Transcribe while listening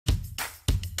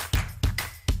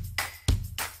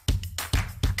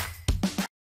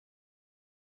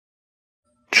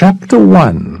Chapter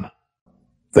 1.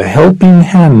 The Helping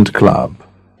Hand Club.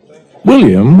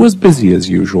 William was busy as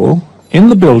usual in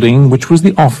the building which was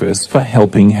the office for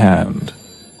Helping Hand.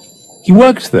 He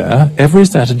worked there every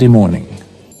Saturday morning.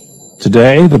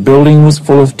 Today the building was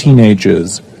full of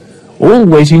teenagers, all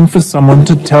waiting for someone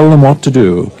to tell them what to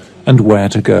do and where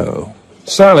to go.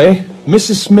 Sally,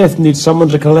 Mrs. Smith needs someone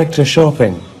to collect her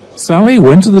shopping. Sally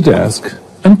went to the desk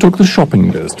and took the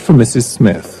shopping list for Mrs.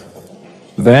 Smith.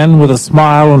 Then, with a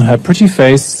smile on her pretty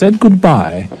face, said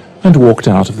goodbye and walked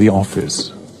out of the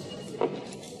office.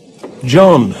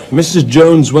 John, Mrs.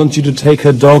 Jones wants you to take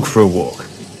her dog for a walk.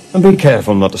 And be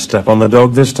careful not to step on the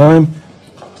dog this time.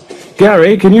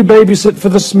 Gary, can you babysit for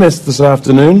the Smiths this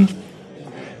afternoon?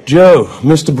 Joe,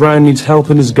 Mr. Brown needs help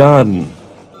in his garden.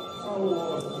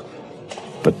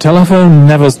 The telephone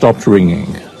never stopped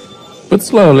ringing. But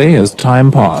slowly, as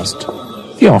time passed,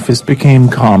 the office became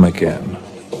calm again.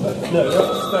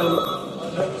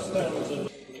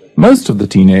 Most of the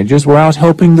teenagers were out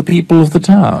helping the people of the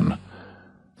town.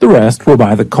 The rest were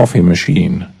by the coffee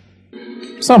machine.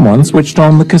 Someone switched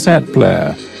on the cassette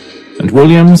player, and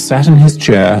William sat in his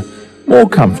chair more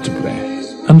comfortably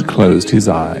and closed his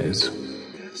eyes.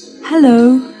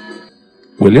 Hello.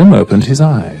 William opened his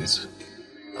eyes.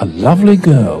 A lovely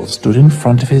girl stood in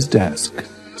front of his desk,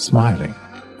 smiling.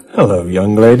 Hello,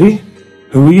 young lady.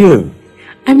 Who are you?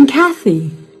 I'm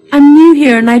Kathy. I'm new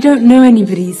here and I don't know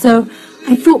anybody, so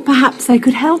I thought perhaps I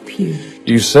could help you.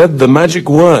 You said the magic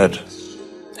word.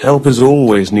 Help is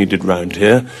always needed round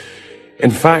here.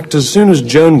 In fact, as soon as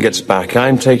Joan gets back,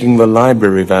 I'm taking the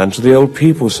library van to the old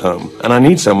people's home, and I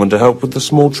need someone to help with the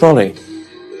small trolley.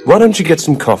 Why don't you get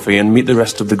some coffee and meet the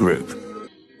rest of the group?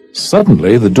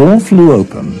 Suddenly, the door flew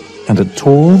open, and a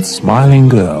tall, smiling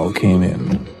girl came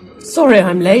in. Sorry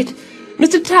I'm late.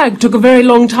 Mr. Tagg took a very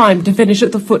long time to finish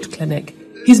at the foot clinic.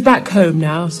 He's back home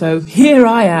now, so here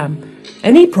I am.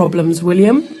 Any problems,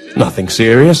 William? Nothing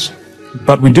serious.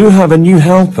 But we do have a new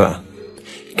helper.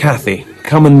 Kathy,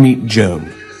 come and meet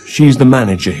Joan. She's the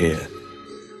manager here.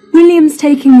 William's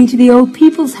taking me to the old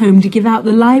people's home to give out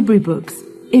the library books,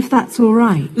 if that's all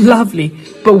right. Lovely.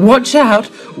 But watch out,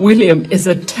 William is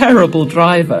a terrible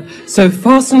driver, so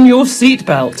fasten your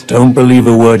seatbelt. Don't believe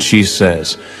a word she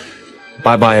says.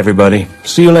 Bye-bye, everybody.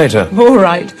 See you later. All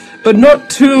right, but not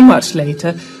too much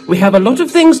later. We have a lot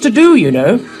of things to do, you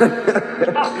know.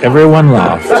 Everyone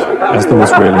laughed, as there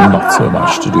was really not so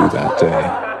much to do that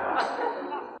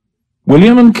day.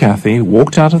 William and Kathy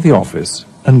walked out of the office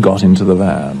and got into the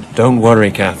van. Don't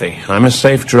worry, Kathy. I'm a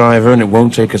safe driver and it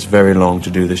won't take us very long to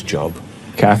do this job.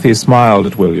 Kathy smiled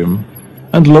at William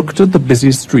and looked at the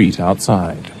busy street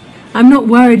outside. I'm not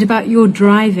worried about your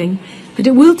driving, but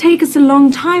it will take us a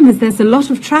long time as there's a lot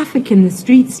of traffic in the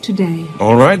streets today.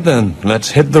 All right then,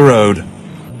 let's hit the road.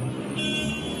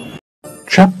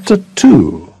 Chapter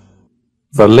 2.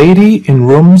 The Lady in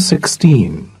Room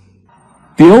 16.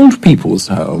 The old people's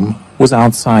home was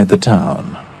outside the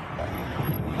town.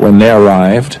 When they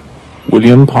arrived,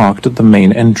 William parked at the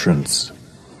main entrance.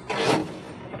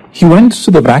 He went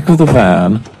to the back of the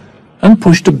van and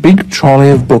pushed a big trolley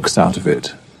of books out of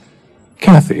it.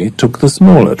 Kathy took the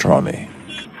smaller trolley.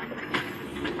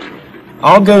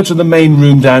 I'll go to the main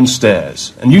room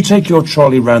downstairs, and you take your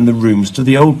trolley round the rooms to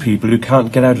the old people who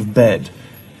can't get out of bed.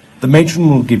 The matron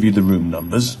will give you the room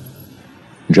numbers.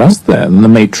 Just then the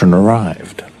matron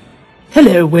arrived.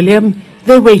 Hello, William.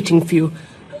 They're waiting for you.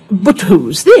 But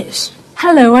who's this?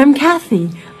 Hello, I'm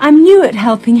Kathy. I'm new at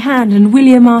Helping Hand and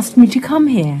William asked me to come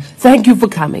here. Thank you for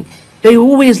coming. They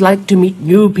always like to meet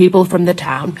new people from the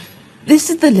town.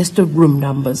 This is the list of room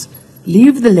numbers.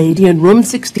 Leave the lady in room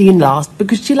 16 last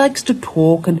because she likes to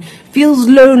talk and feels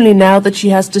lonely now that she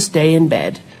has to stay in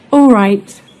bed. All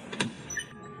right.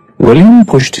 William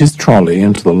pushed his trolley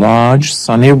into the large,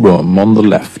 sunny room on the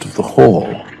left of the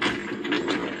hall.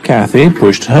 Kathy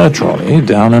pushed her trolley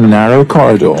down a narrow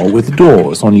corridor with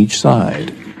doors on each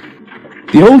side.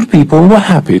 The old people were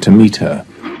happy to meet her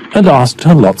and asked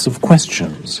her lots of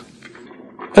questions.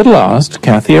 At last,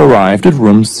 Kathy arrived at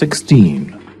room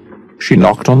 16. She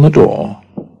knocked on the door.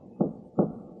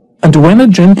 And when a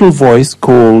gentle voice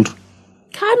called,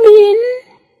 Come in.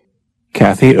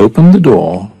 Kathy opened the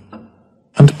door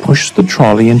and pushed the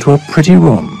trolley into a pretty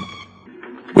room,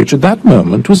 which at that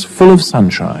moment was full of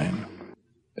sunshine.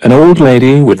 An old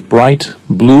lady with bright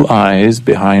blue eyes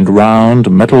behind round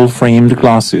metal-framed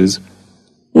glasses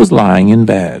was lying in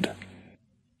bed.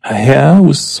 Her hair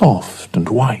was soft and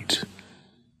white,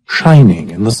 shining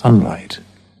in the sunlight.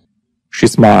 She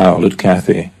smiled at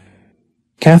Kathy.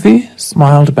 Kathy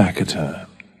smiled back at her.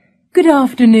 Good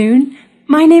afternoon.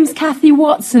 My name's Kathy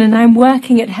Watson and I'm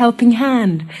working at Helping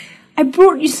Hand. I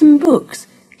brought you some books.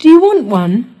 Do you want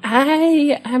one?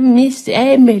 I am Miss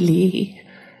Emily.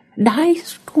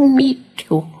 Nice to meet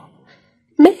you.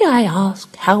 May I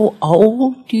ask how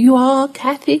old you are,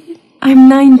 Kathy? I'm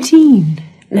 19.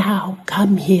 Now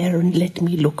come here and let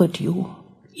me look at you.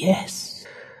 Yes,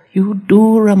 you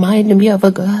do remind me of a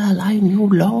girl I knew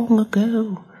long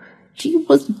ago. She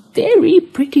was very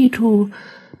pretty too,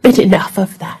 but enough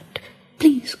of that.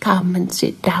 Please come and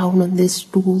sit down on this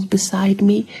stool beside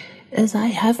me, as I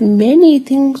have many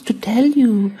things to tell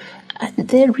you, and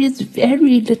there is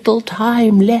very little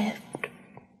time left.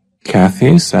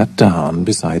 Kathy sat down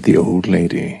beside the old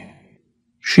lady.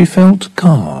 She felt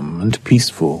calm and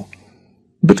peaceful,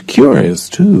 but curious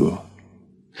too.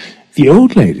 The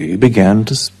old lady began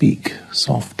to speak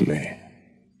softly.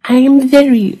 I am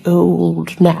very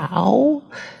old now,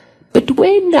 but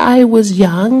when I was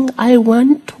young I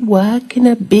went to work in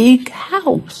a big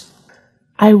house.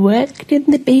 I worked in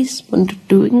the basement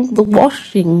doing the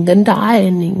washing and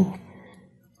ironing.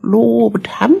 Lord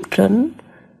Hampton,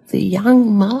 the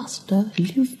young master,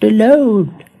 lived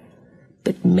alone,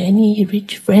 but many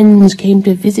rich friends came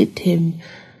to visit him,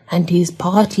 and his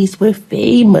parties were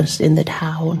famous in the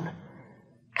town.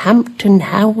 Hampton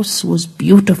House was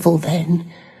beautiful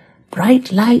then.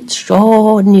 Bright lights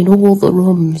shone in all the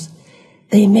rooms.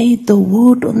 They made the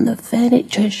wood on the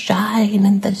furniture shine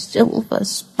and the silver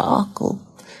sparkle.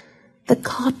 The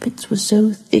carpets were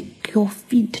so thick your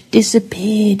feet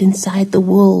disappeared inside the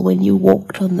wool when you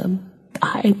walked on them.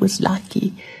 I was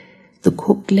lucky. The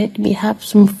cook let me have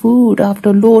some food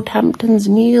after Lord Hampton's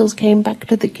meals came back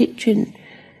to the kitchen,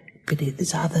 but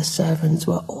his other servants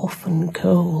were often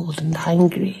cold and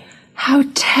hungry. How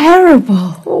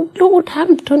terrible! Oh, Lord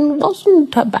Hampton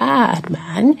wasn't a bad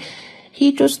man.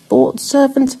 He just thought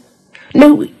servants...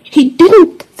 No, he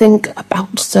didn't think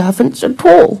about servants at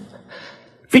all.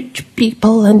 Rich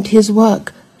people and his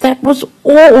work, that was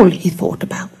all he thought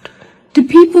about. Do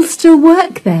people still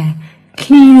work there?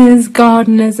 Cleaners,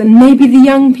 gardeners, and maybe the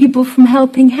young people from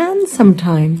Helping Hands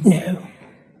sometimes? No,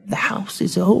 the house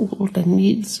is old and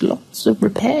needs lots of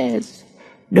repairs.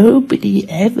 Nobody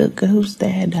ever goes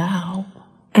there now.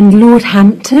 And Lord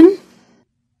Hampton?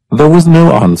 There was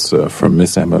no answer from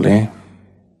Miss Emily.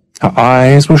 Her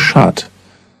eyes were shut,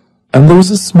 and there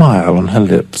was a smile on her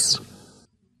lips.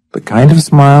 The kind of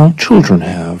smile children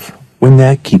have when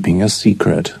they're keeping a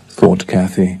secret, thought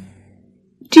Kathy.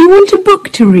 Do you want a book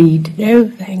to read? No,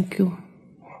 thank you.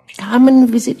 Come and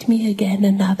visit me again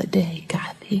another day,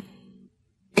 Kathy.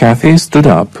 Kathy stood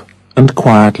up and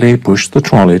quietly pushed the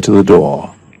trolley to the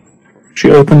door.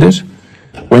 She opened it,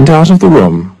 went out of the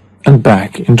room, and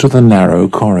back into the narrow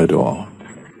corridor.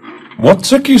 What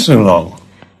took you so long?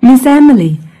 Miss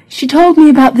Emily. She told me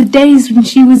about the days when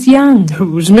she was young.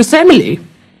 Who's Miss Emily?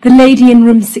 The lady in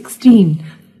room 16.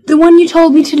 The one you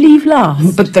told me to leave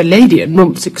last. But the lady in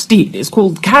room 16 is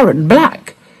called Karen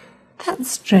Black. That's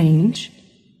strange.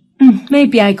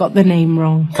 Maybe I got the name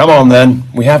wrong. Come on then,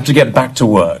 we have to get back to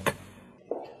work.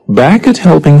 Back at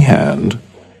Helping Hand,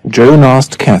 Joan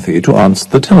asked Kathy to answer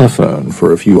the telephone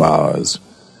for a few hours.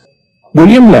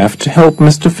 William left to help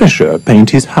Mr. Fisher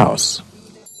paint his house.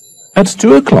 At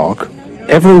 2 o'clock,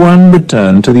 everyone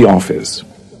returned to the office.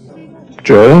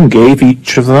 Joan gave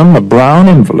each of them a brown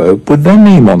envelope with their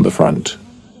name on the front.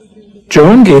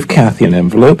 Joan gave Kathy an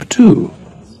envelope too.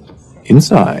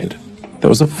 Inside,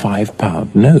 there was a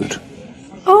 £5 note.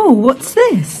 Oh, what's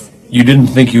this? You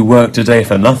didn't think you worked today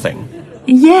for nothing?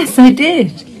 Yes, I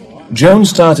did. Joan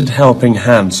started Helping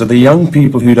Hands so the young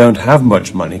people who don't have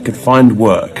much money could find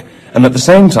work, and at the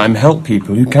same time help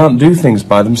people who can't do things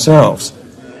by themselves.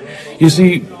 You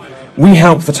see, we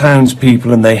help the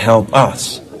townspeople and they help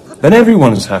us. Then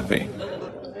everyone's happy.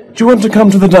 Do you want to come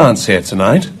to the dance here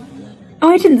tonight? Oh,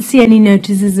 I didn't see any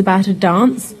notices about a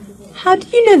dance. How do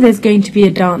you know there's going to be a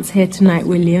dance here tonight,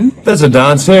 William? There's a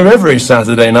dance here every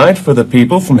Saturday night for the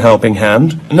people from Helping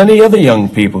Hand and any other young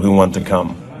people who want to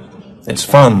come. It's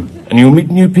fun, and you'll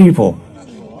meet new people.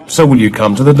 So will you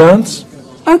come to the dance?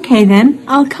 Okay then,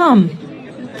 I'll come.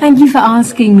 Thank you for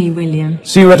asking me, William.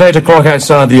 See you at 8 o'clock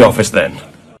outside the office then.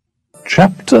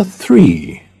 Chapter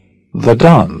 3. The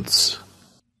Dance.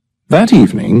 That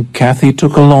evening, Kathy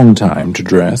took a long time to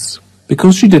dress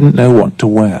because she didn't know what to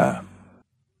wear.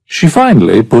 She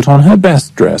finally put on her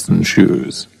best dress and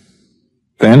shoes.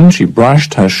 Then she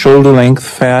brushed her shoulder-length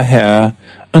fair hair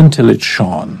until it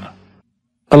shone.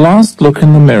 A last look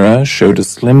in the mirror showed a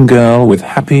slim girl with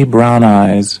happy brown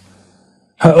eyes,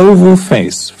 her oval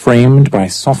face framed by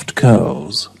soft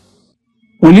curls.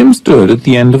 William stood at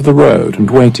the end of the road and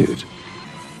waited.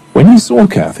 When he saw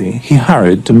Kathy, he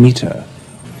hurried to meet her.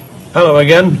 Hello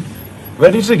again.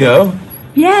 Ready to go?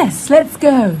 Yes, let's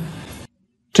go.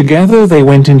 Together they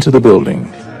went into the building.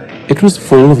 It was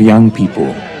full of young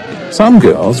people. Some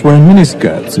girls were in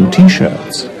miniskirts and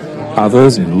t-shirts,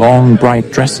 others in long,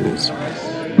 bright dresses.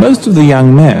 Most of the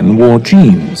young men wore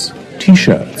jeans,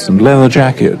 t-shirts and leather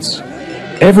jackets.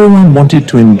 Everyone wanted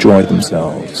to enjoy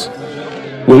themselves.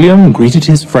 William greeted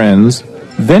his friends,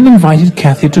 then invited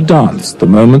Kathy to dance the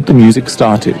moment the music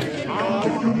started.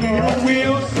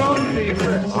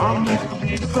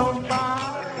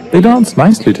 They danced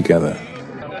nicely together,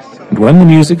 and when the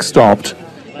music stopped,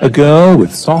 a girl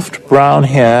with soft brown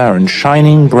hair and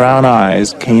shining brown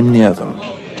eyes came near them.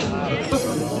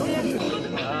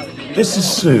 This is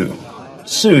Sue.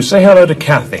 Sue, say hello to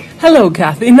Kathy. Hello,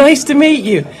 Kathy. Nice to meet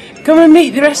you. Come and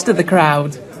meet the rest of the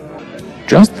crowd.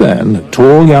 Just then, a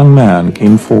tall young man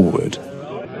came forward.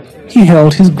 He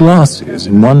held his glasses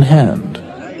in one hand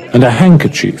and a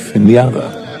handkerchief in the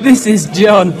other. This is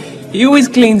John. He always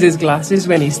cleans his glasses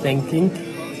when he's thinking.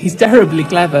 He's terribly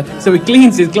clever, so he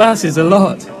cleans his glasses a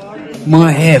lot.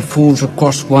 My hair falls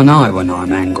across one eye when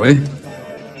I'm angry.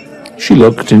 She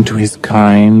looked into his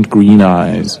kind green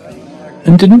eyes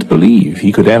and didn't believe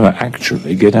he could ever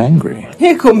actually get angry.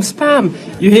 Here comes Pam.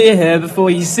 You hear her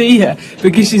before you see her,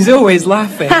 because she's always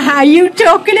laughing. Are you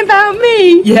talking about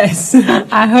me? Yes.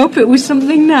 I hope it was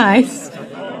something nice.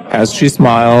 As she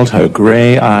smiled, her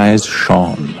grey eyes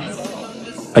shone.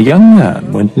 A young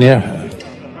man went near her.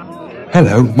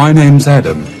 Hello, my name's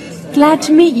Adam. Glad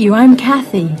to meet you. I'm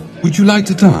Kathy. Would you like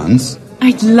to dance?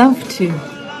 I'd love to.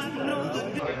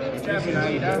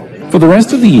 For the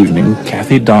rest of the evening,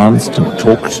 Kathy danced and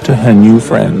talked to her new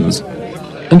friends,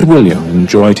 and William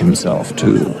enjoyed himself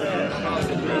too.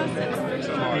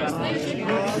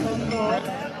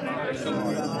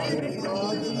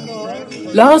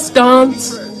 Last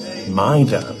dance. My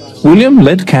dance. William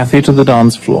led Kathy to the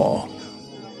dance floor.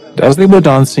 And as they were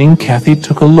dancing, Kathy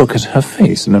took a look at her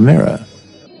face in a mirror.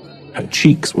 Her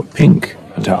cheeks were pink,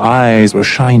 and her eyes were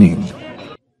shining.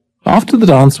 After the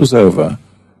dance was over,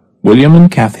 William and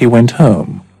Kathy went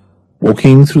home,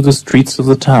 walking through the streets of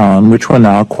the town, which were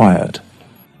now quiet.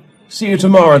 See you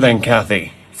tomorrow then,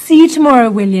 Kathy. See you tomorrow,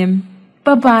 William.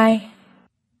 Bye-bye.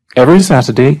 Every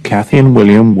Saturday, Kathy and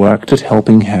William worked at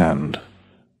Helping Hand.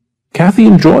 Kathy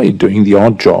enjoyed doing the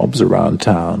odd jobs around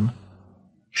town.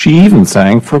 She even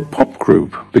sang for a pop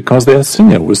group because their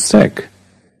singer was sick.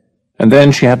 And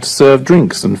then she had to serve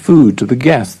drinks and food to the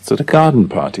guests at a garden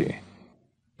party.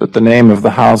 But the name of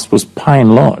the house was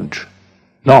Pine Lodge,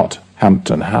 not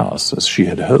Hampton House, as she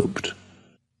had hoped.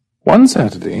 One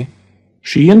Saturday,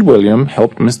 she and William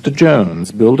helped Mr.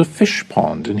 Jones build a fish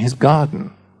pond in his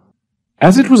garden.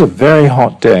 As it was a very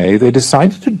hot day, they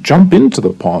decided to jump into the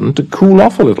pond to cool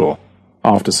off a little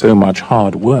after so much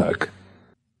hard work.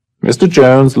 Mr.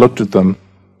 Jones looked at them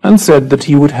and said that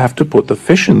he would have to put the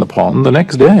fish in the pond the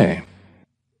next day.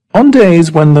 On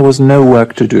days when there was no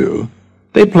work to do,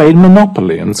 they played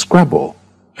Monopoly and Scrabble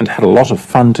and had a lot of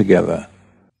fun together.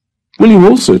 William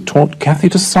also taught Kathy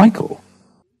to cycle.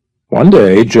 One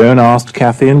day, Joan asked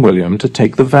Kathy and William to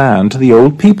take the van to the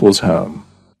old people's home.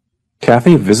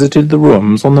 Kathy visited the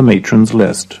rooms on the matron's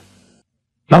list.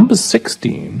 Number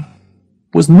 16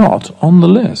 was not on the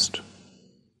list.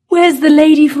 Where's the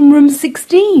lady from room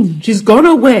 16? She's gone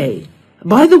away.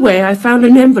 By the way, I found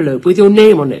an envelope with your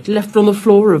name on it left on the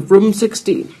floor of room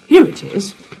 16. Here it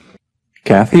is.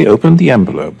 Kathy opened the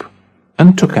envelope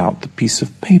and took out the piece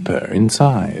of paper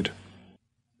inside.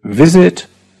 Visit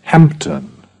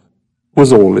Hampton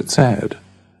was all it said.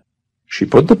 She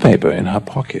put the paper in her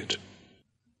pocket.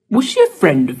 Was she a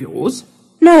friend of yours?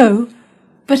 No,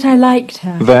 but I liked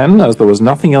her. Then, as there was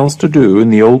nothing else to do in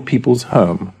the old people's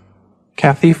home,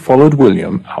 Kathy followed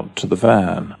William out to the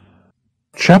van.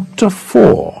 Chapter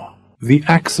 4. The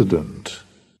Accident.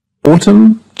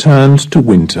 Autumn turned to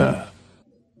winter.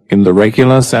 In the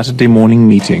regular Saturday morning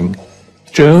meeting,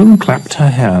 Joan clapped her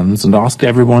hands and asked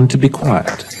everyone to be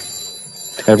quiet.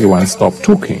 Everyone stopped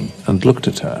talking and looked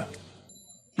at her.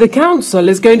 The council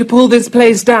is going to pull this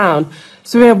place down,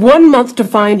 so we have 1 month to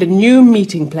find a new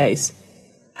meeting place.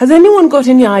 Has anyone got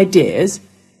any ideas?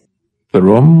 The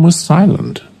room was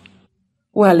silent.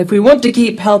 Well, if we want to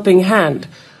keep Helping Hand,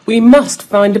 we must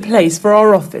find a place for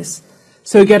our office.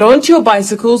 So get onto your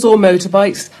bicycles or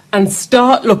motorbikes and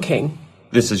start looking.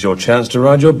 This is your chance to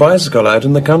ride your bicycle out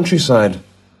in the countryside.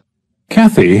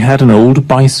 Kathy had an old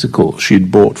bicycle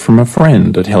she'd bought from a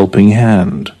friend at Helping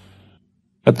Hand.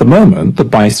 At the moment, the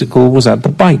bicycle was at the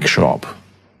bike shop.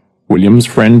 William's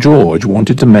friend George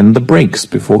wanted to mend the brakes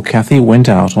before Kathy went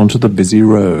out onto the busy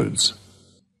roads.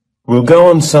 We'll go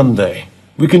on Sunday.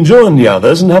 We can join the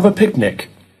others and have a picnic.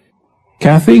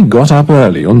 Kathy got up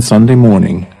early on Sunday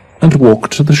morning and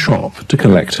walked to the shop to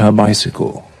collect her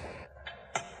bicycle.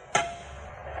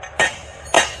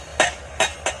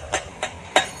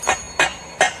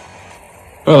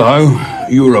 Hello,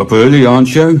 you're up early,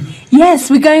 aren't you? Yes,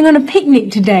 we're going on a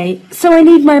picnic today, so I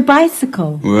need my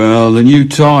bicycle. Well, the new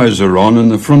tyres are on and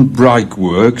the front brake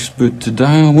works, but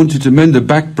today I wanted to mend the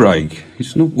back brake.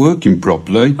 It's not working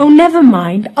properly. Oh, never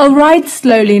mind. I'll ride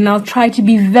slowly and I'll try to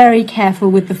be very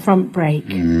careful with the front brake.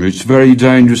 It's very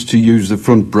dangerous to use the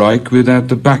front brake without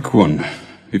the back one.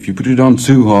 If you put it on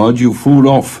too hard, you'll fall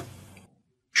off.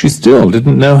 She still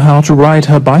didn't know how to ride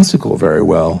her bicycle very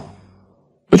well,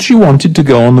 but she wanted to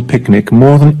go on the picnic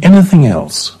more than anything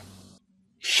else.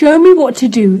 Show me what to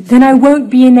do, then I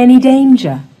won't be in any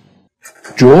danger.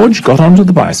 George got onto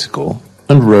the bicycle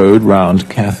and rode round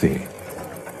Cathy.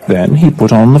 Then he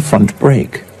put on the front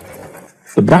brake.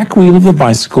 The back wheel of the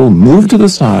bicycle moved to the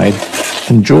side,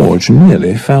 and George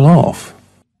nearly fell off.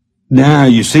 Now,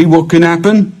 you see what can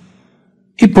happen?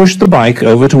 He pushed the bike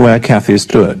over to where Cathy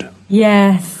stood.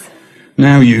 Yes.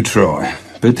 Now you try,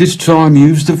 but this time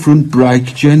use the front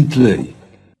brake gently.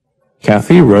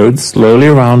 Cathy rode slowly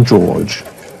around George,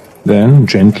 then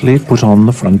gently put on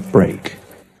the front brake.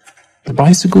 The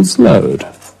bicycle slowed,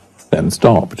 then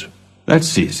stopped.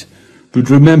 That's it.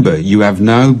 But remember, you have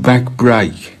no back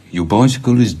brake. Your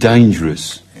bicycle is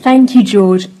dangerous. Thank you,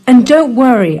 George. And don't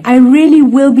worry, I really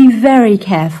will be very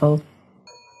careful.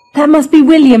 That must be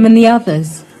William and the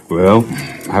others. Well,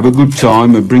 have a good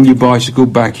time and bring your bicycle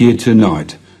back here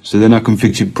tonight, so then I can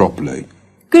fix it properly.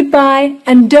 Goodbye,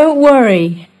 and don't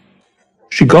worry.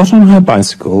 She got on her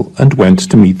bicycle and went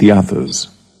to meet the others.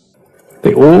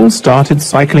 They all started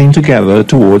cycling together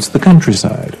towards the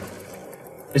countryside.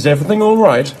 Is everything all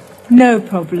right? No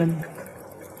problem.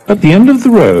 At the end of the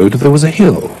road there was a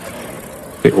hill.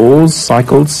 They all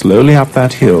cycled slowly up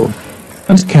that hill,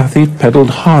 and Cathy pedalled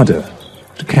harder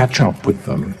to catch up with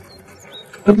them.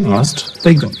 At last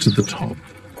they got to the top.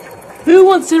 Who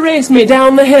wants to race me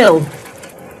down the hill?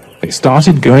 They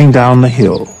started going down the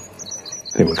hill.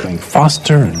 They were going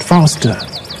faster and faster,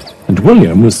 and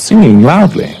William was singing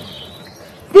loudly.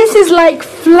 This is like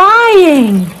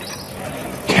flying!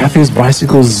 Cathy's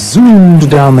bicycle zoomed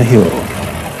down the hill.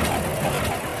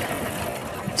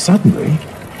 Suddenly,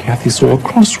 Cathy saw a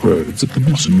crossroads at the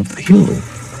bottom of the hill.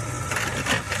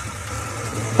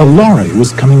 A lorry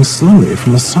was coming slowly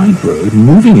from a side road,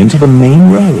 moving into the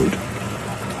main road.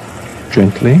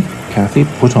 Gently, Cathy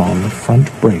put on the front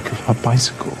brake of her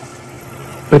bicycle.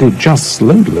 But it just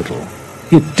slowed a little.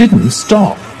 It didn't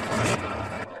stop.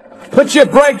 Put your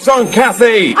brakes on,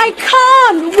 Cathy! I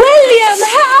can't! William,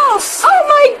 help! Oh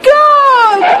my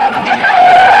God!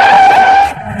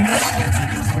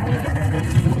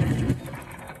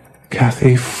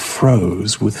 Cathy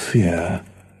froze with fear.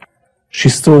 She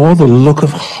saw the look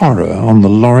of horror on the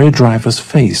lorry driver's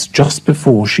face just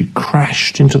before she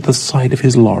crashed into the side of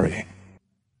his lorry.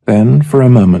 Then, for a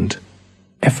moment,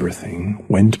 everything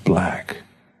went black.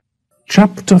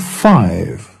 Chapter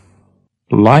 5.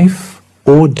 Life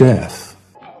or Death.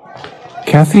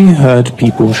 Cathy heard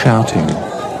people shouting,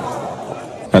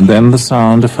 and then the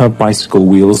sound of her bicycle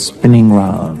wheels spinning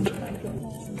round.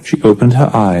 She opened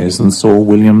her eyes and saw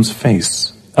William's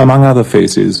face, among other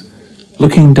faces,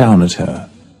 looking down at her.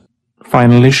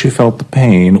 Finally she felt the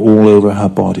pain all over her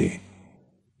body.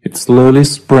 It slowly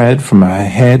spread from her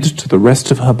head to the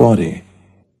rest of her body.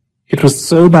 It was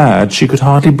so bad she could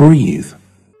hardly breathe.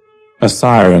 A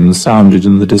siren sounded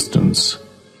in the distance.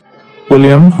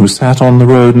 William, who sat on the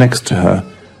road next to her,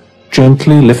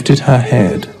 gently lifted her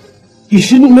head. You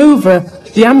shouldn't move her.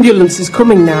 The ambulance is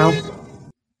coming now.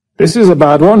 This is a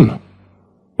bad one.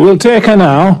 We'll take her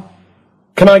now.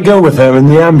 Can I go with her in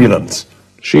the ambulance?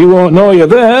 She won't know you're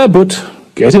there, but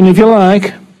get in if you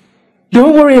like.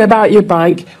 Don't worry about your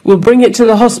bike. We'll bring it to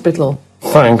the hospital.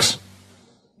 Thanks.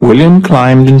 William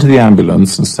climbed into the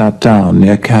ambulance and sat down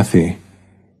near Cathy.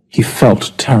 He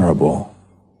felt terrible.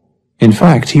 In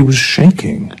fact, he was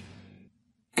shaking.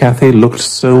 Cathy looked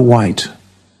so white,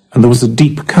 and there was a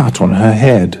deep cut on her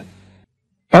head.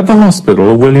 At the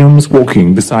hospital, William was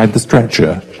walking beside the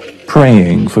stretcher,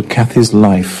 praying for Cathy's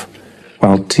life,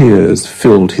 while tears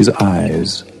filled his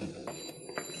eyes.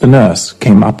 The nurse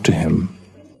came up to him.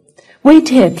 Wait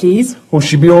here, please. Will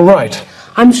she be all right?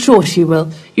 I'm sure she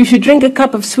will. You should drink a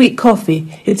cup of sweet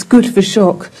coffee. It's good for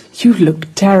shock. You look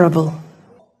terrible.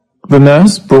 The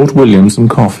nurse brought William some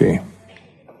coffee.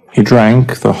 He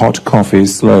drank the hot coffee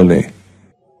slowly.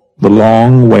 The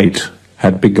long wait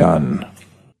had begun.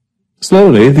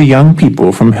 Slowly, the young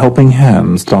people from Helping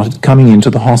Hands started coming into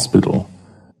the hospital.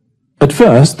 At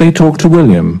first, they talked to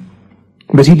William,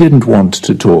 but he didn't want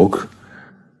to talk.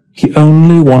 He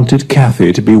only wanted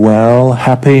Cathy to be well,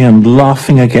 happy, and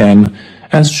laughing again,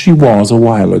 as she was a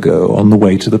while ago on the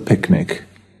way to the picnic.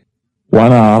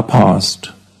 1 hour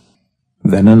passed,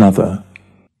 then another.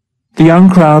 The young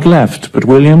crowd left, but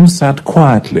William sat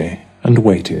quietly and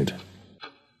waited.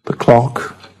 The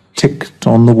clock ticked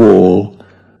on the wall,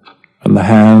 and the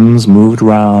hands moved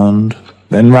round,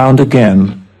 then round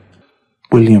again.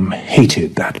 William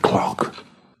hated that clock.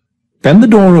 Then the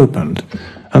door opened,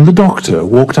 and the doctor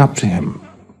walked up to him.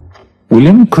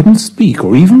 William couldn't speak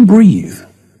or even breathe.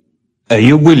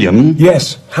 You William?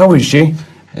 Yes, how is she?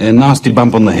 A nasty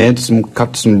bump on the head, some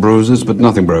cuts and bruises, but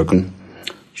nothing broken.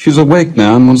 She's awake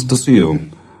now and wants to see you.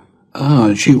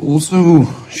 She also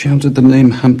shouted the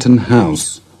name Hampton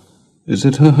House. Is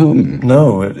it her home?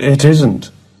 No, it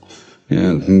isn't.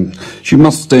 Yeah, she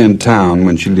must stay in town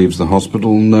when she leaves the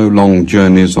hospital. No long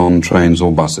journeys on trains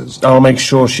or buses. I'll make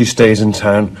sure she stays in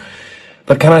town.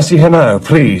 But can I see her now,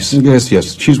 please?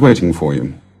 Yes, she's waiting for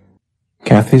you.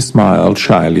 Cathy smiled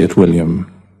shyly at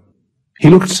William. He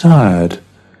looked tired,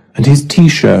 and his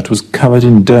T-shirt was covered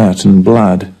in dirt and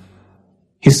blood.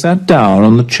 He sat down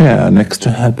on the chair next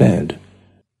to her bed.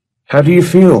 How do you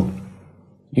feel?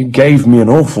 You gave me an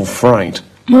awful fright.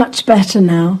 Much better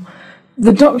now.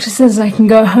 The doctor says I can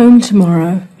go home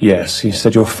tomorrow. Yes, he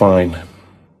said you're fine.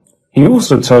 He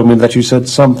also told me that you said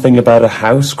something about a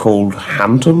house called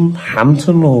Hampton,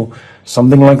 or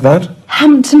something like that.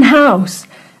 Hampton House.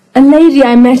 A lady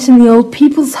I met in the old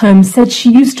people's home said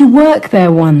she used to work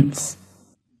there once.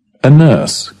 A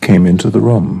nurse came into the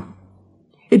room.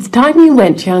 It's time you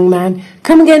went, young man.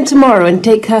 Come again tomorrow and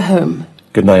take her home.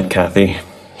 Good night, Cathy.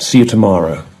 See you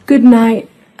tomorrow. Good night,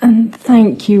 and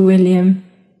thank you, William.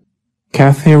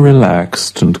 Cathy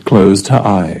relaxed and closed her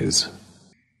eyes.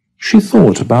 She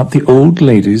thought about the old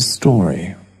lady's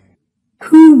story.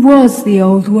 Who was the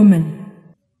old woman?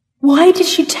 Why did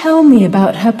she tell me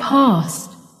about her past?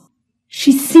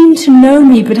 She seemed to know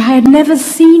me, but I had never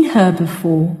seen her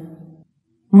before.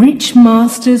 Rich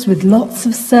masters with lots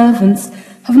of servants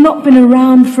have not been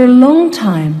around for a long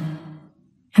time.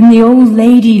 And the old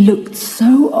lady looked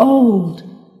so old.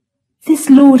 This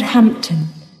Lord Hampton,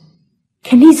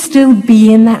 can he still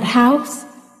be in that house?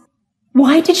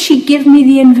 Why did she give me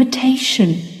the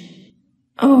invitation?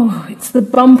 Oh, it's the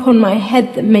bump on my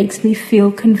head that makes me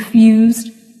feel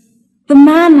confused. The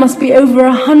man must be over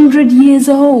 100 years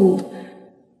old.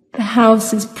 The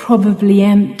house is probably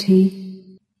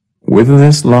empty. With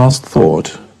this last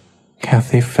thought,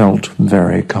 Cathy felt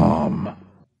very calm.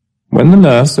 When the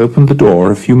nurse opened the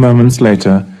door a few moments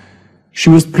later, she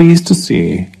was pleased to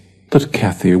see that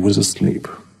Cathy was asleep.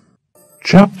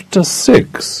 Chapter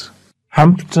 6.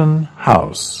 Hampton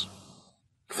House.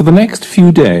 For the next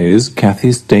few days,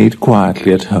 Cathy stayed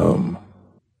quietly at home.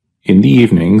 In the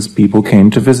evenings, people came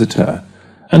to visit her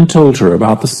and told her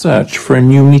about the search for a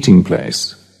new meeting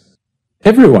place.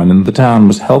 Everyone in the town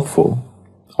was helpful,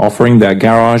 offering their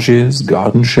garages,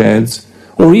 garden sheds,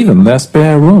 or even their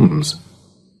spare rooms.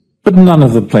 But none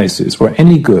of the places were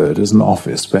any good as an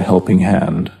office for Helping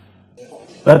Hand.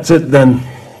 That's it then.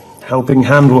 Helping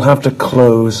Hand will have to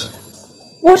close.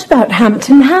 What about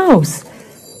Hampton House?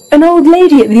 An old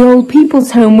lady at the old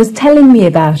people's home was telling me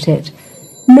about it.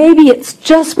 Maybe it's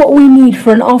just what we need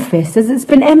for an office, as it's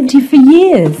been empty for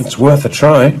years. It's worth a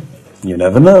try. You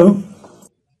never know.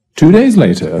 2 days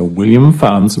later, William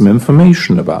found some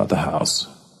information about the house.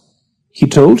 He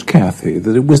told Cathy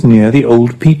that it was near the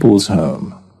old people's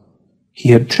home.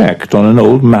 He had checked on an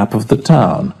old map of the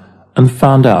town and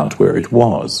found out where it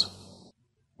was.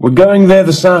 We're going there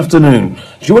this afternoon.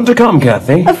 Do you want to come,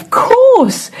 Cathy? Of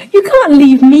course! You can't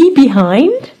leave me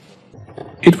behind.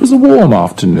 It was a warm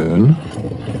afternoon.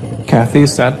 Cathy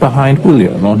sat behind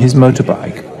William on his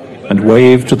motorbike and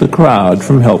waved to the crowd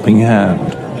from Helping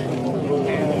Hand.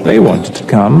 They wanted to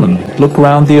come and look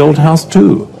round the old house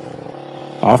too.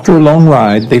 After a long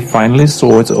ride, they finally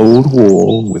saw its old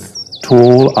wall with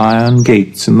tall iron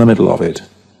gates in the middle of it.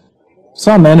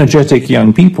 Some energetic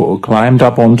young people climbed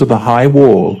up onto the high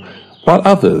wall, while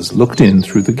others looked in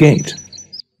through the gate.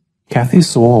 Cathy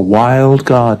saw a wild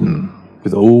garden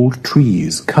with old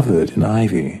trees covered in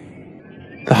ivy.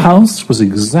 The house was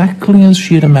exactly as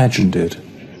she had imagined it,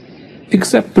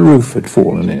 except the roof had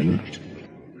fallen in.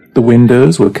 The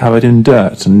windows were covered in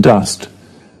dirt and dust,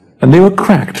 and they were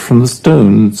cracked from the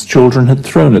stones children had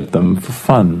thrown at them for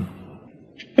fun.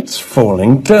 It's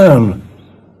falling down.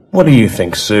 What do you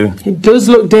think, Sue? It does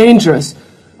look dangerous.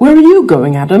 Where are you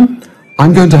going, Adam?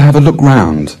 I'm going to have a look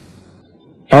round.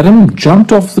 Adam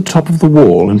jumped off the top of the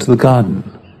wall into the garden.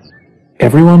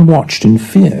 Everyone watched in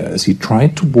fear as he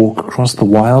tried to walk across the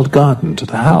wild garden to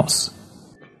the house.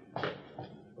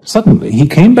 Suddenly, he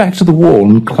came back to the wall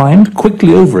and climbed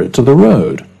quickly over it to the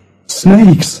road.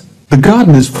 Snakes! The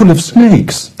garden is full of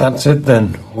snakes. That's it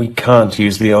then. We can't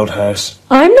use the old house.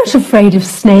 I'm not afraid of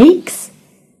snakes.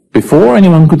 Before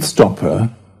anyone could stop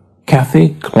her,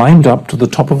 Kathy climbed up to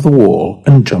the top of the wall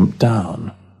and jumped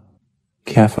down.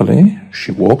 Carefully,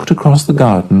 she walked across the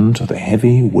garden to the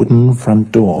heavy wooden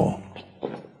front door.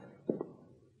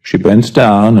 She bent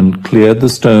down and cleared the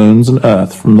stones and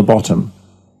earth from the bottom.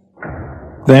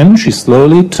 Then she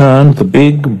slowly turned the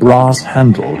big brass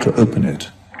handle to open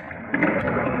it.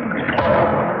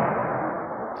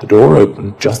 The door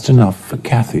opened just enough for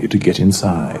Kathy to get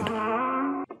inside.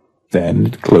 Then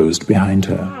it closed behind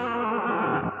her.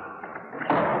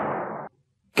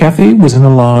 Kathy was in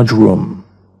a large room.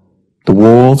 The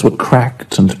walls were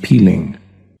cracked and peeling.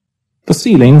 The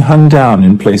ceiling hung down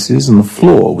in places and the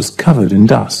floor was covered in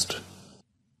dust.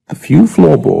 The few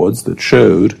floorboards that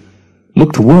showed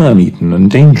looked worm-eaten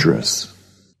and dangerous.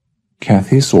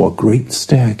 Kathy saw a great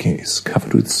staircase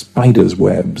covered with spiders'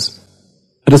 webs,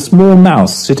 and a small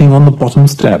mouse sitting on the bottom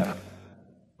step.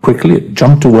 Quickly it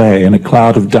jumped away in a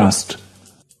cloud of dust.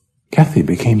 Kathy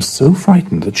became so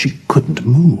frightened that she couldn't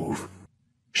move.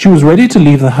 She was ready to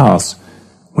leave the house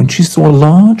when she saw a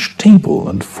large table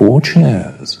and 4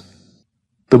 chairs.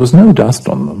 There was no dust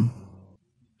on them.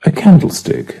 A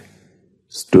candlestick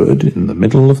stood in the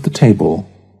middle of the table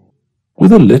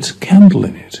with a lit candle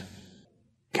in it.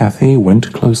 Kathy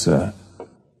went closer,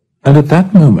 and at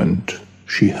that moment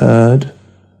she heard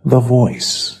the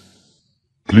voice.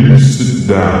 Please sit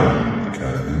down,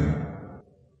 Kathy.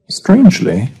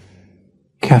 Strangely,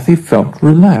 Kathy felt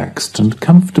relaxed and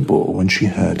comfortable when she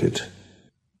heard it.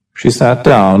 She sat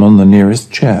down on the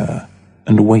nearest chair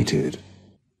and waited.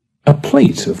 A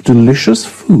plate of delicious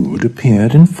food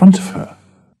appeared in front of her.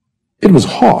 It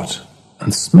was hot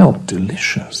and smelled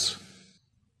delicious.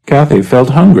 Kathy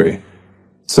felt hungry,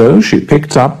 so she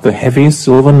picked up the heavy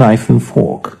silver knife and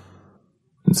fork,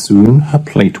 and soon her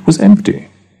plate was empty.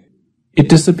 It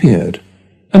disappeared,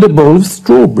 and a bowl of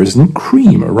strawberries and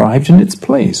cream arrived in its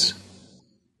place.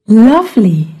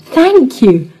 Lovely, thank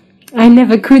you. I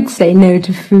never could say no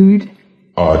to food.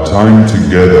 Our time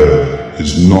together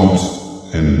is not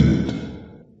ended.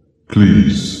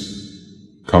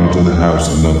 Please, come to the house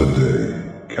another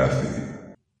day, Kathy.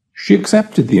 She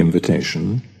accepted the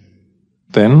invitation,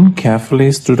 then carefully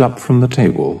stood up from the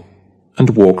table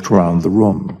and walked round the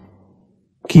room,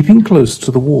 keeping close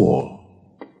to the wall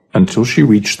until she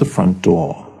reached the front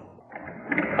door.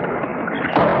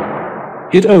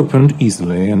 It opened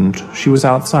easily, and she was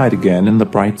outside again in the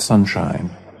bright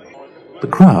sunshine. The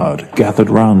crowd gathered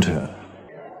round her.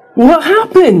 What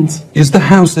happened? Is the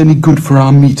house any good for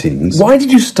our meetings? Why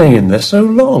did you stay in there so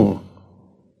long?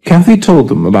 Kathy told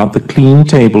them about the clean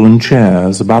table and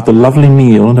chairs, about the lovely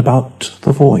meal, and about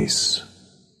the voice.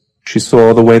 She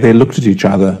saw the way they looked at each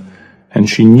other, and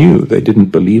she knew they didn't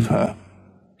believe her.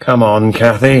 Come on,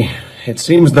 Kathy. It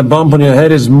seems the bump on your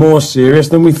head is more serious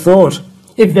than we thought.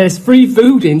 If there's free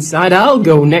food inside, I'll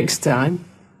go next time.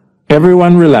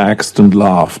 Everyone relaxed and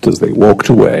laughed as they walked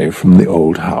away from the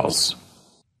old house.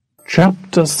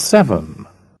 Chapter 7.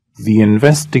 The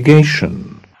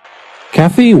Investigation.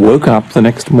 Kathy woke up the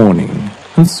next morning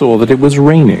and saw that it was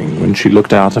raining when she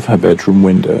looked out of her bedroom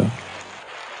window.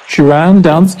 She ran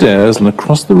downstairs and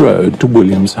across the road to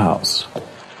William's house.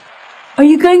 Are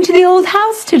you going to the old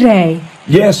house today?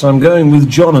 Yes, I'm going with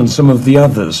John and some of the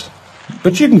others.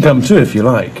 But you can come too if you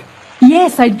like.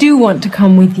 Yes, I do want to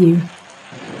come with you.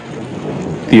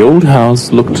 The old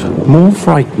house looked more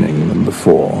frightening than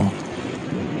before.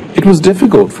 It was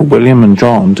difficult for William and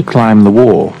John to climb the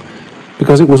wall,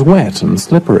 because it was wet and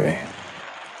slippery.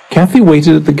 Kathy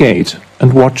waited at the gate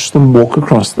and watched them walk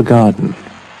across the garden.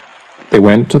 They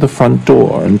went to the front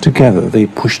door, and together they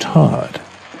pushed hard,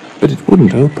 but it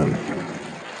wouldn't open.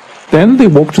 Then they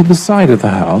walked to the side of the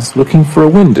house, looking for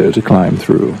a window to climb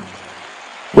through.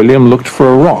 William looked for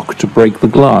a rock to break the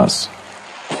glass,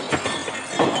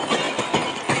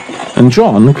 and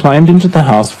John climbed into the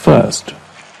house first.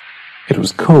 It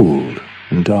was cold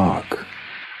and dark.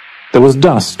 There was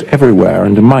dust everywhere,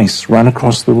 and mice ran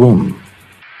across the room.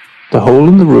 The hole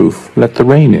in the roof let the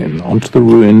rain in onto the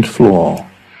ruined floor.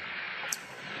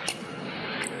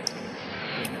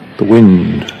 The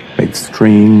wind made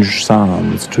strange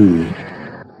sounds, too.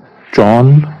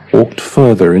 John walked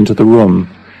further into the room,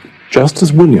 just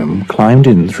as William climbed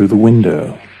in through the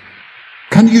window.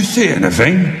 Can you see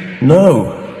anything?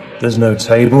 No, there's no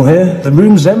table here. The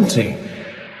room's empty.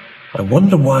 I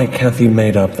wonder why Kathy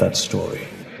made up that story.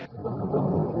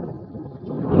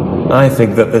 I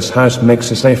think that this house makes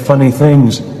her say funny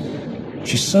things.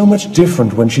 She's so much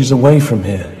different when she's away from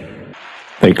here.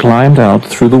 They climbed out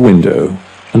through the window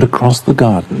and across the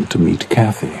garden to meet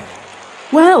Kathy.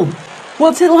 Well,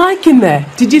 what's it like in there?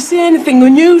 Did you see anything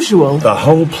unusual? The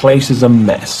whole place is a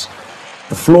mess.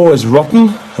 The floor is rotten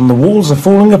and the walls are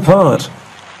falling apart.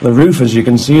 The roof, as you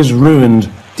can see, is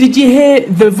ruined. Did you hear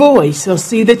the voice or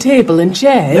see the table and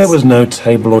chairs? There was no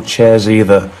table or chairs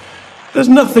either. There's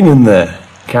nothing in there.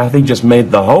 Kathy just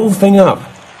made the whole thing up.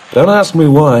 Don't ask me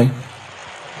why.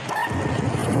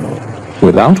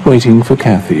 Without waiting for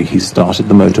Kathy, he started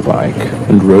the motorbike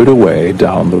and rode away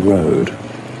down the road.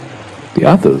 The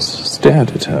others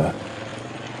stared at her,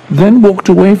 then walked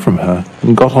away from her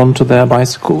and got onto their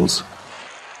bicycles.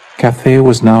 Kathy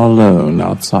was now alone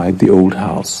outside the old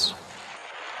house.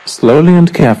 Slowly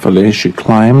and carefully she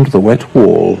climbed the wet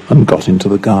wall and got into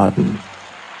the garden.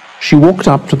 She walked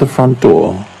up to the front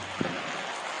door,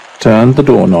 turned the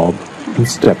doorknob and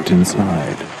stepped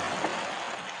inside.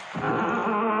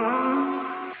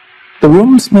 The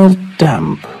room smelled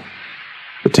damp.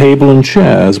 The table and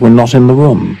chairs were not in the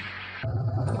room.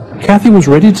 Kathy was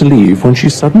ready to leave when she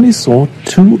suddenly saw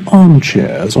 2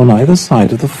 armchairs on either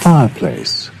side of the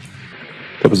fireplace.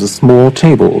 There was a small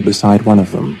table beside one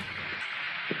of them.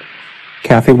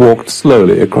 Kathy walked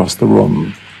slowly across the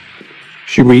room.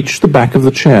 She reached the back of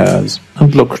the chairs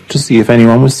and looked to see if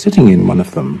anyone was sitting in one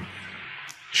of them.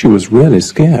 She was really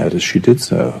scared as she did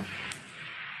so.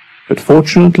 But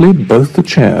fortunately, both the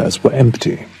chairs were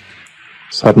empty.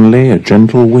 Suddenly, a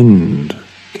gentle wind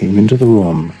came into the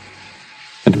room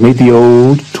and made the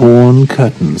old, torn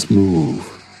curtains move.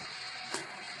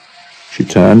 She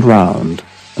turned round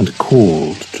and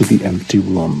called to the empty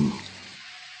room.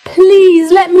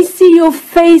 Please let me see your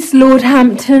face, Lord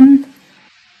Hampton.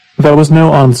 There was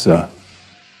no answer.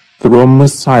 The room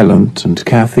was silent, and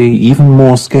Kathy, even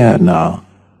more scared now,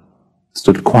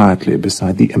 stood quietly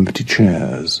beside the empty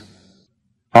chairs.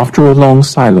 After a long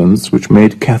silence which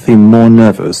made Kathy more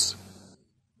nervous,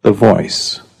 the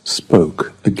voice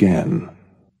spoke again.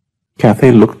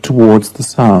 Kathy looked towards the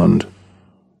sound,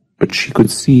 but she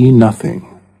could see nothing.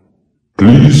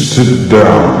 Please sit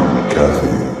down,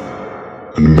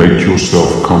 Kathy, and make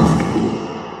yourself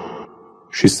comfortable.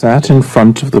 She sat in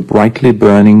front of the brightly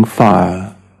burning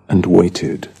fire and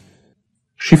waited.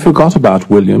 She forgot about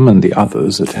William and the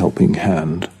others at Helping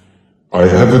Hand. I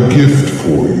have a gift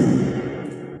for you.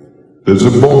 There's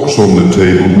a box on the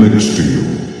table next to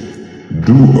you.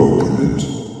 Do open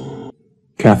it.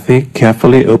 Kathy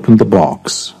carefully opened the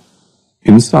box.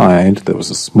 Inside there was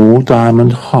a small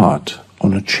diamond heart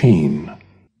on a chain.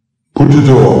 Put it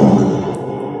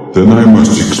on. Then I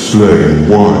must explain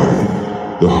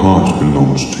why the heart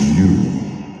belongs to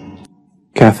you.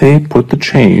 Kathy put the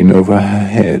chain over her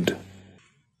head.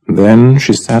 Then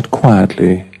she sat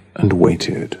quietly and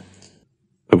waited.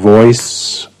 The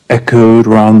voice echoed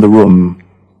round the room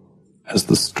as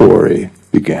the story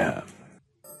began.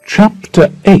 Chapter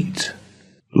 8.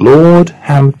 Lord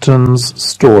Hampton's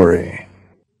Story.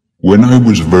 When I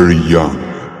was very young,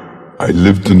 I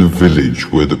lived in a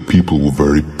village where the people were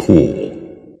very poor.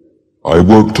 I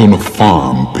worked on a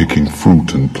farm picking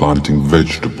fruit and planting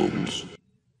vegetables.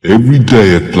 Every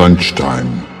day at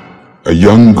lunchtime, a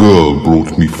young girl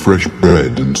brought me fresh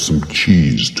bread and some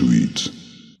cheese to eat.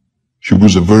 She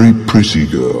was a very pretty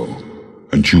girl,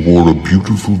 and she wore a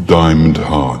beautiful diamond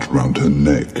heart round her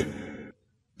neck.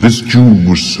 This jewel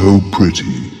was so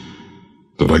pretty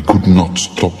that I could not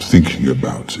stop thinking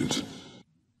about it.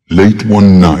 Late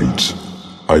one night,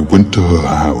 I went to her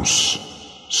house,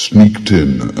 sneaked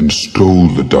in and stole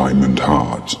the diamond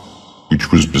heart,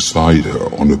 which was beside her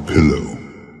on a pillow.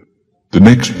 The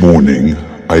next morning,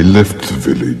 I left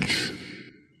the village.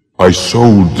 I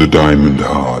sold the diamond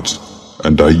heart,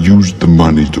 and I used the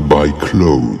money to buy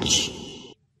clothes.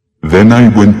 Then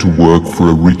I went to work for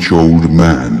a rich old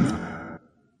man.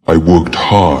 I worked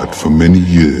hard for many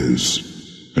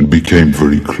years and became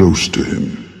very close to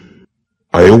him.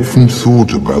 I often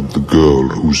thought about the girl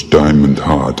whose diamond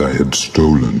heart I had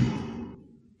stolen,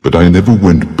 but I never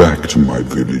went back to my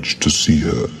village to see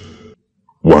her.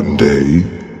 One day,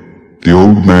 the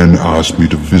old man asked me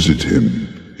to visit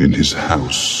him in his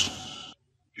house.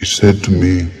 He said to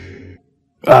me,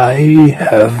 I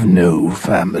have no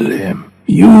family.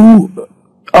 You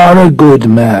are a good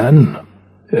man,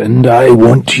 and I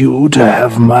want you to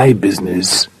have my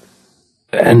business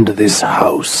and this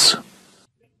house.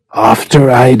 After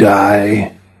I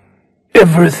die,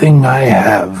 everything I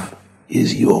have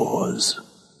is yours.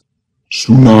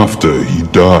 Soon after he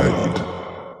died,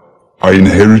 I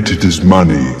inherited his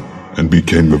money and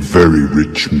became a very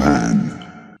rich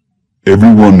man.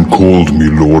 Everyone called me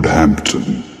Lord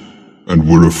Hampton and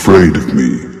were afraid of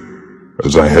me,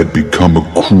 as I had become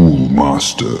a cruel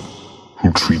master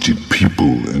who treated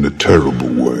people in a terrible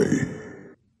way.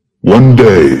 One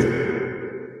day,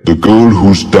 the girl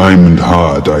whose diamond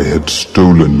heart I had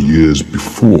stolen years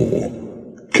before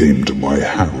came to my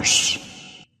house.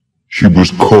 She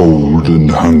was cold and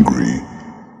hungry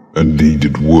and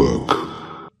needed work.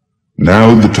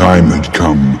 Now the time had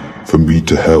come for me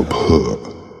to help her,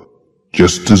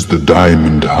 just as the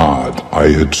diamond heart I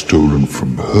had stolen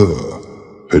from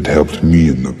her had helped me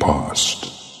in the past.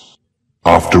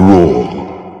 After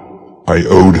all, I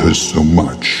owed her so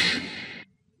much.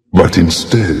 But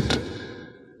instead,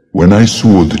 when I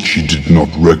saw that she did not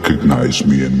recognize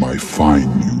me in my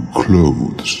fine new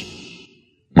clothes,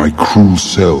 my cruel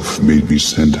self made me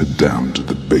send her down to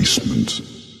the basement,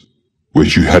 where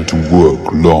she had to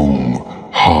work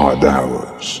long, hard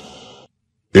hours.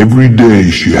 Every day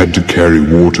she had to carry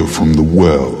water from the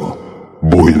well,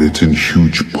 boil it in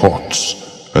huge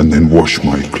pots, and then wash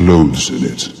my clothes in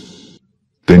it.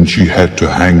 Then she had to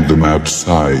hang them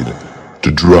outside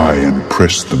to dry and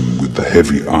press them with the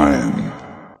heavy iron.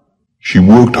 She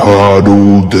worked hard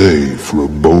all day for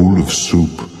a bowl of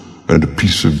soup and a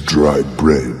piece of dry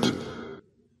bread.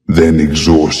 Then,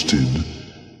 exhausted,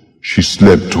 she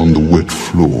slept on the wet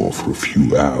floor for a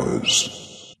few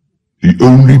hours. The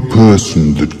only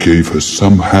person that gave her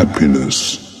some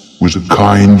happiness was a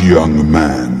kind young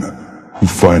man who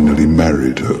finally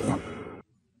married her.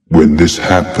 When this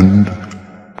happened,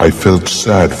 I felt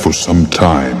sad for some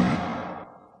time,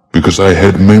 because I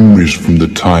had memories from the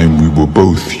time we were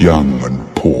both young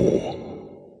and poor,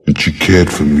 and she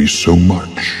cared for me so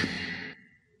much.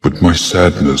 But my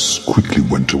sadness quickly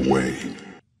went away.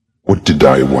 What did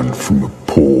I want from a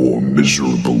poor,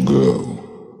 miserable girl?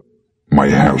 My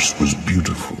house was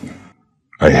beautiful.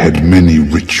 I had many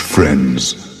rich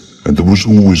friends, and there was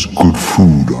always good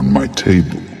food on my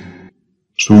table.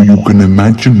 So you can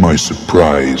imagine my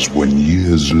surprise when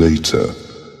years later,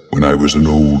 when I was an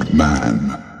old man,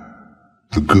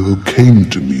 the girl came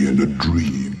to me in a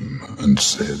dream and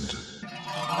said,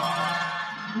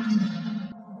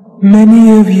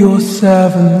 "Many of your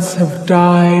servants have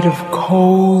died of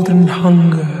cold and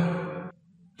hunger.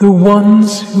 The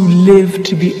ones who lived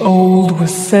to be old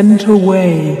were sent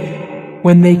away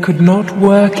when they could not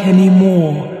work any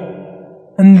more,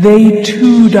 and they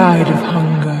too died of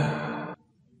hunger.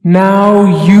 Now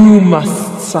you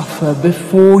must suffer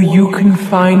before you can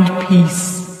find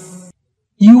peace.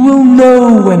 You will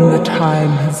know when the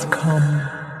time has come,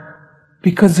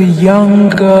 because a young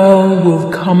girl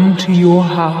will come to your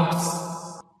house.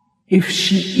 If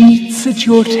she eats at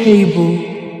your table,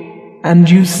 and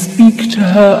you speak to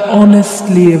her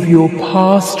honestly of your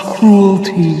past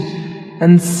cruelty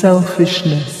and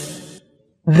selfishness,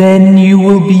 then you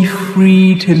will be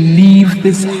free to leave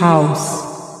this house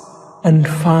and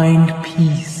find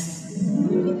peace."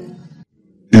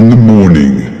 In the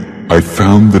morning, I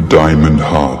found the diamond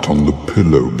heart on the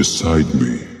pillow beside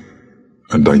me,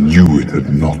 and I knew it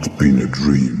had not been a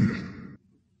dream.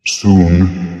 Soon,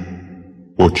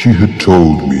 what she had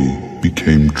told me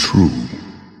became true.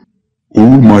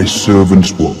 All my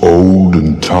servants were old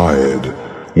and tired.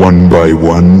 One by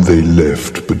one they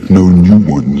left, but no new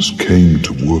ones came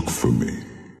to work for me.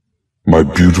 My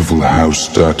beautiful house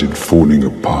started falling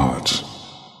apart.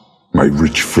 My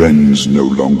rich friends no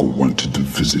longer wanted to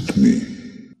visit me.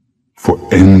 For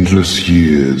endless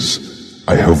years,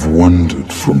 I have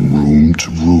wandered from room to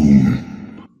room,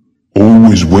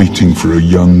 always waiting for a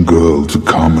young girl to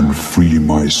come and free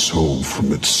my soul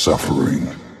from its suffering.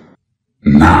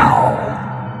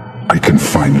 Now, I can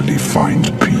finally find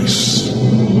peace.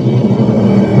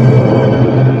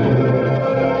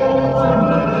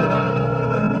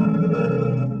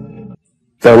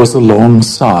 There was a long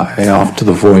sigh after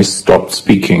the voice stopped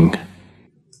speaking.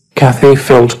 Cathy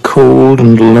felt cold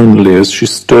and lonely as she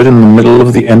stood in the middle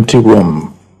of the empty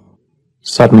room.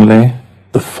 Suddenly,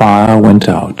 the fire went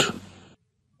out.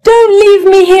 "Don't leave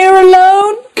me here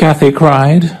alone!" Cathy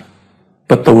cried,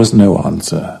 but there was no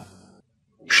answer.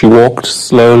 She walked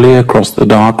slowly across the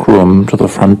dark room to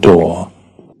the front door.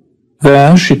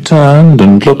 There she turned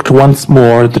and looked once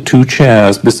more at the two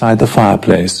chairs beside the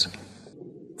fireplace.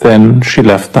 Then she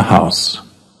left the house.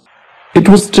 It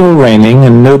was still raining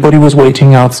and nobody was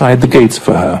waiting outside the gates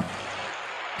for her.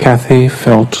 Cathy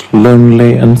felt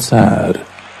lonely and sad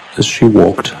as she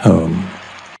walked home.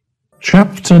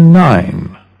 Chapter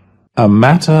 9. A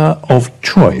Matter of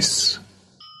Choice.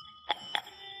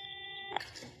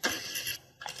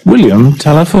 William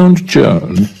telephoned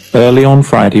Joan early on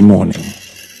Friday morning.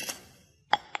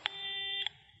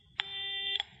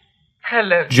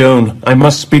 Hello. Joan, I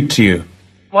must speak to you.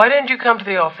 Why don't you come to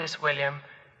the office, William?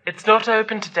 It's not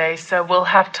open today, so we'll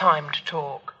have time to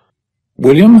talk.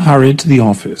 William hurried to the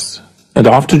office, and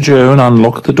after Joan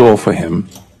unlocked the door for him,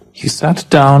 he sat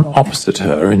down opposite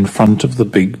her in front of the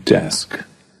big desk.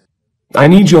 I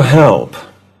need your help.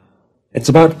 It's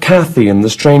about Cathy and the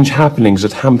strange happenings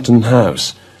at Hampton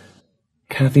House.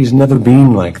 Cathy's never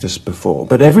been like this before,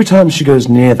 but every time she goes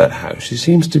near that house, she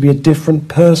seems to be a different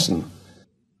person.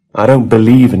 I don't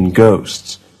believe in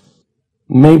ghosts.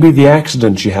 Maybe the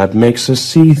accident she had makes her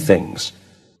see things.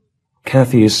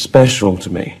 Cathy is special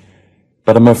to me,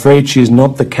 but I'm afraid she is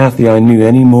not the Cathy I knew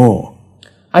anymore.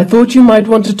 I thought you might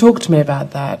want to talk to me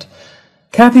about that.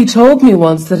 Cathy told me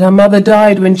once that her mother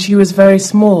died when she was very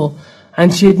small,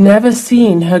 and she had never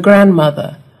seen her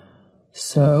grandmother.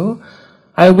 So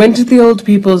I went to the old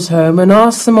people's home and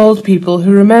asked some old people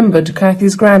who remembered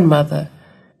Cathy's grandmother.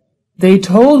 They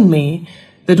told me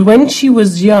that when she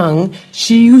was young,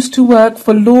 she used to work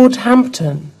for Lord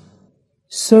Hampton.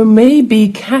 So maybe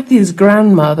Cathy's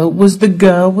grandmother was the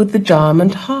girl with the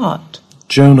diamond heart.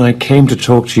 Joan, I came to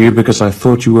talk to you because I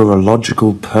thought you were a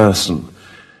logical person.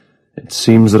 It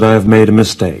seems that I have made a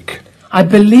mistake. I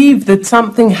believe that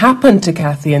something happened to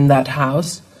Cathy in that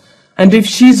house. And if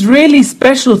she's really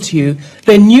special to you,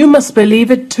 then you must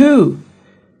believe it too.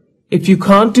 If you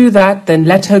can't do that, then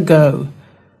let her go.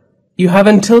 You have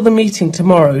until the meeting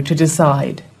tomorrow to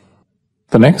decide.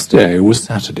 The next day was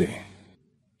Saturday.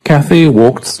 Cathy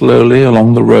walked slowly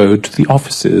along the road to the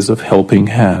offices of Helping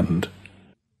Hand.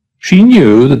 She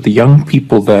knew that the young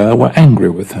people there were angry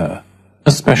with her,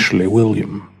 especially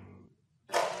William.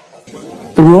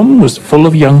 The room was full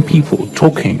of young people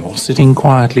talking or sitting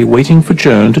quietly waiting for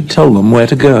Joan to tell them where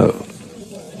to go.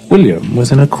 William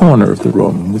was in a corner of the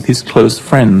room with his close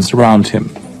friends around him.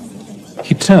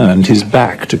 He turned his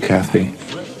back to Cathy,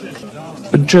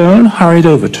 but Joan hurried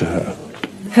over to her.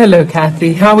 Hello,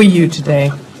 Cathy. How are you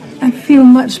today? I feel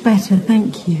much better,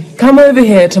 thank you. Come over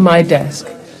here to my desk.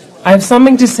 I have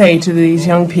something to say to these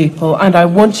young people, and I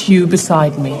want you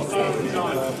beside me.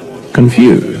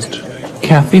 Confused,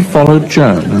 Cathy followed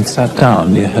Joan and sat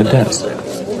down near her desk.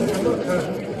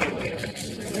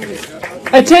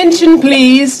 Attention,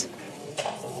 please.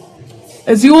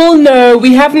 As you all know,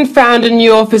 we haven't found a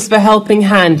new office for Helping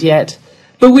Hand yet,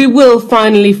 but we will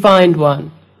finally find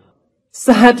one.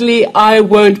 Sadly, I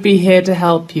won't be here to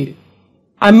help you.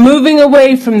 I'm moving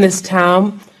away from this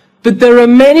town, but there are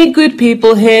many good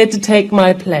people here to take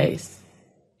my place.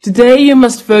 Today you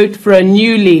must vote for a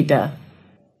new leader.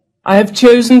 I have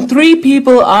chosen 3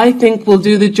 people I think will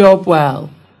do the job well.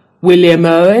 William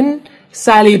Owen,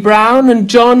 Sally Brown and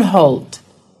John Holt.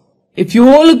 If you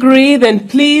all agree, then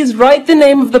please write the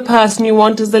name of the person you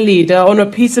want as the leader on a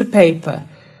piece of paper.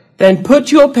 Then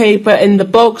put your paper in the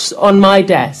box on my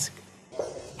desk.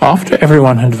 After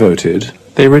everyone had voted,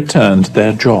 they returned to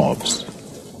their jobs.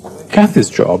 Cathy's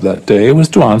job that day was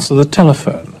to answer the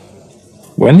telephone.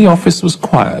 When the office was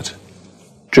quiet,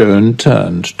 Joan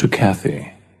turned to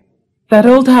Cathy. That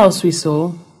old house we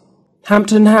saw,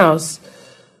 Hampton House,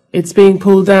 it's being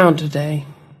pulled down today.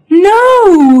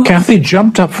 No! Cathy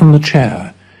jumped up from the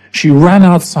chair. She ran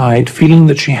outside, feeling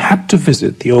that she had to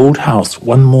visit the old house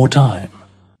one more time.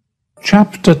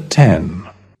 Chapter 10.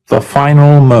 The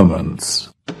Final Moments.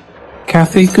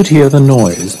 Cathy could hear the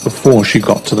noise before she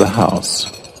got to the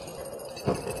house.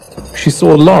 She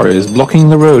saw lorries blocking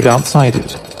the road outside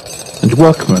it, and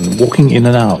workmen walking in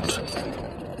and out.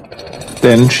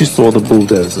 Then she saw the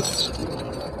bulldozers.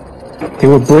 They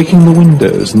were breaking the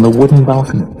windows in the wooden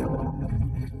balcony.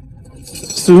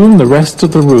 Soon the rest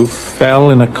of the roof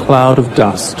fell in a cloud of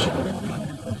dust.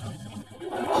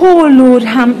 Poor Lord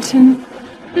Hampton.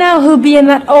 Now he'll be in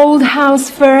that old house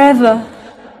forever.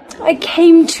 I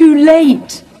came too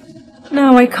late.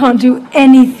 Now I can't do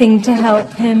anything to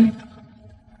help him.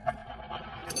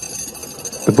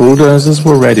 The bulldozers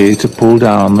were ready to pull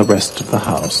down the rest of the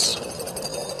house.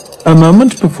 A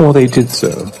moment before they did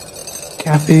so,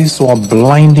 Cathy saw a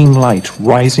blinding light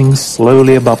rising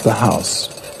slowly above the house.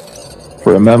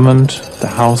 For a moment, the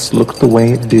house looked the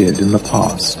way it did in the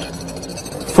past,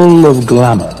 full of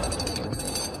glamour.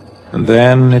 And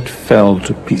then it fell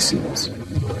to pieces.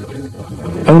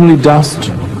 Only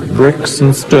dust, bricks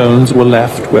and stones were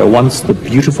left where once the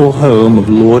beautiful home of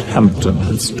Lord Hampton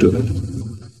had stood.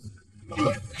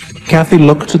 Cathy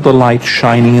looked at the light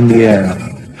shining in the air.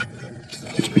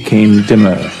 It became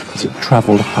dimmer as it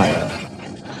traveled higher.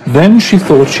 Then she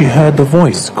thought she heard the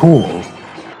voice call.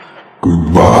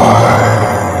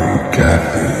 Goodbye,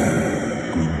 Cathy.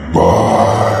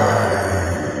 Goodbye.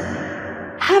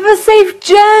 Have a safe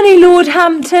journey, Lord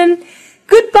Hampton.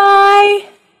 Goodbye.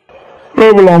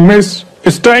 Move along, miss.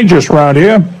 It's dangerous round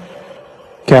here.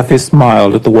 Cathy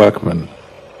smiled at the workman.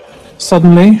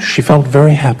 Suddenly, she felt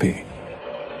very happy.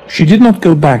 She did not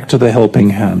go back to the Helping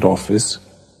Hand office.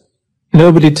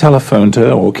 Nobody telephoned her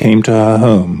or came to her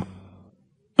home.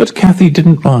 But Kathy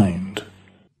didn't mind.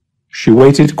 She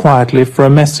waited quietly for a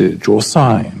message or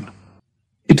sign.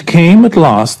 It came at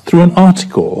last through an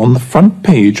article on the front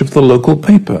page of the local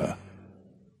paper,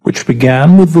 which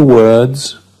began with the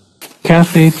words,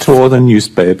 Kathy tore the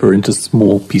newspaper into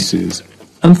small pieces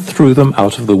and threw them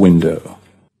out of the window.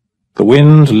 The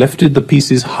wind lifted the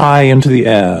pieces high into the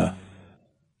air.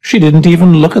 She didn't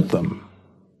even look at them.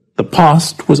 The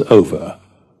past was over,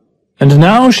 and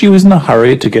now she was in a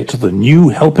hurry to get to the new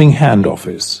Helping Hand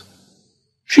office.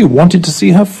 She wanted to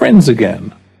see her friends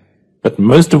again, but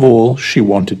most of all she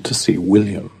wanted to see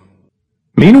William.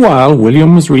 Meanwhile,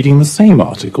 William was reading the same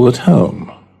article at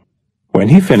home. When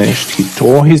he finished, he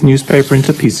tore his newspaper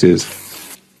into pieces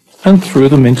and threw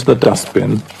them into the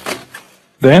dustbin.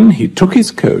 Then he took his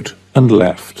coat and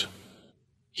left.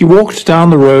 He walked down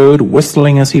the road,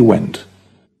 whistling as he went.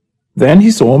 Then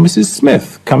he saw Mrs.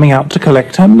 Smith coming out to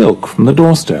collect her milk from the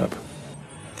doorstep.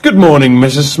 Good morning,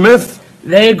 Mrs. Smith.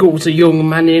 There goes a young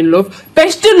man in love.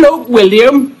 Best of luck,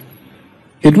 William.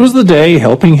 It was the day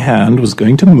Helping Hand was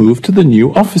going to move to the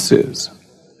new offices.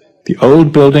 The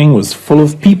old building was full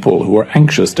of people who were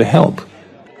anxious to help.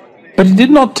 But it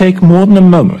did not take more than a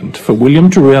moment for William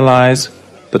to realize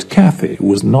that Kathy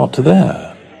was not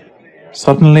there.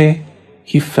 Suddenly,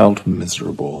 he felt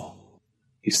miserable.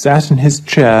 He sat in his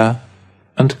chair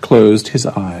and closed his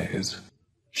eyes.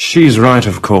 She's right,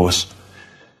 of course.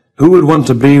 Who would want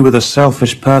to be with a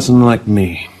selfish person like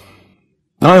me?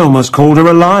 I almost called her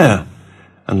a liar,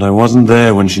 and I wasn't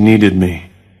there when she needed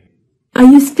me. Are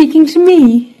you speaking to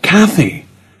me? Kathy!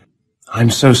 I'm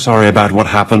so sorry about what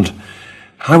happened.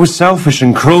 I was selfish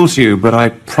and cruel to you, but I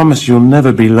promise you'll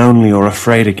never be lonely or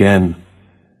afraid again.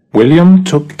 William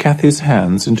took Kathy's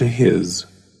hands into his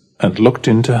and looked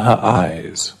into her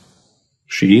eyes.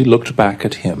 She looked back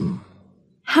at him.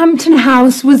 Hampton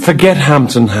House was... Forget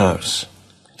Hampton House.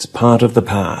 It's part of the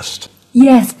past.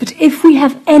 Yes, but if we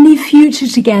have any future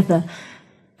together...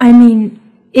 I mean,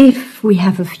 if we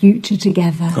have a future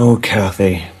together... Oh,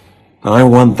 Kathy, I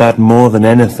want that more than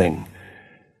anything.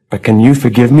 But can you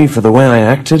forgive me for the way I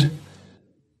acted?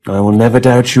 I will never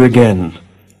doubt you again.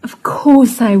 Of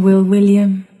course I will,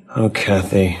 William. Oh,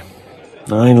 Kathy,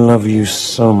 I love you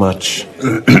so much.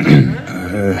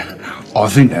 I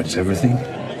think that's everything.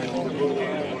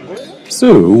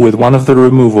 Sue, with one of the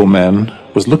removal men,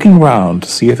 was looking round to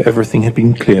see if everything had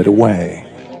been cleared away.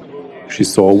 She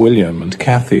saw William and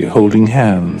Kathy holding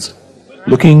hands,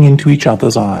 looking into each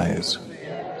other's eyes.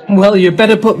 Well, you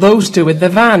better put those two in the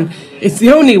van. It's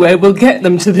the only way we'll get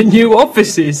them to the new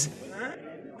offices.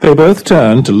 They both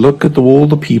turned to look at all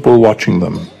the people watching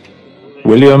them.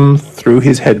 William threw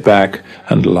his head back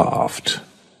and laughed.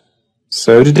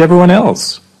 So did everyone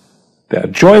else, their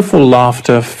joyful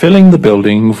laughter filling the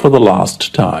building for the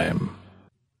last time.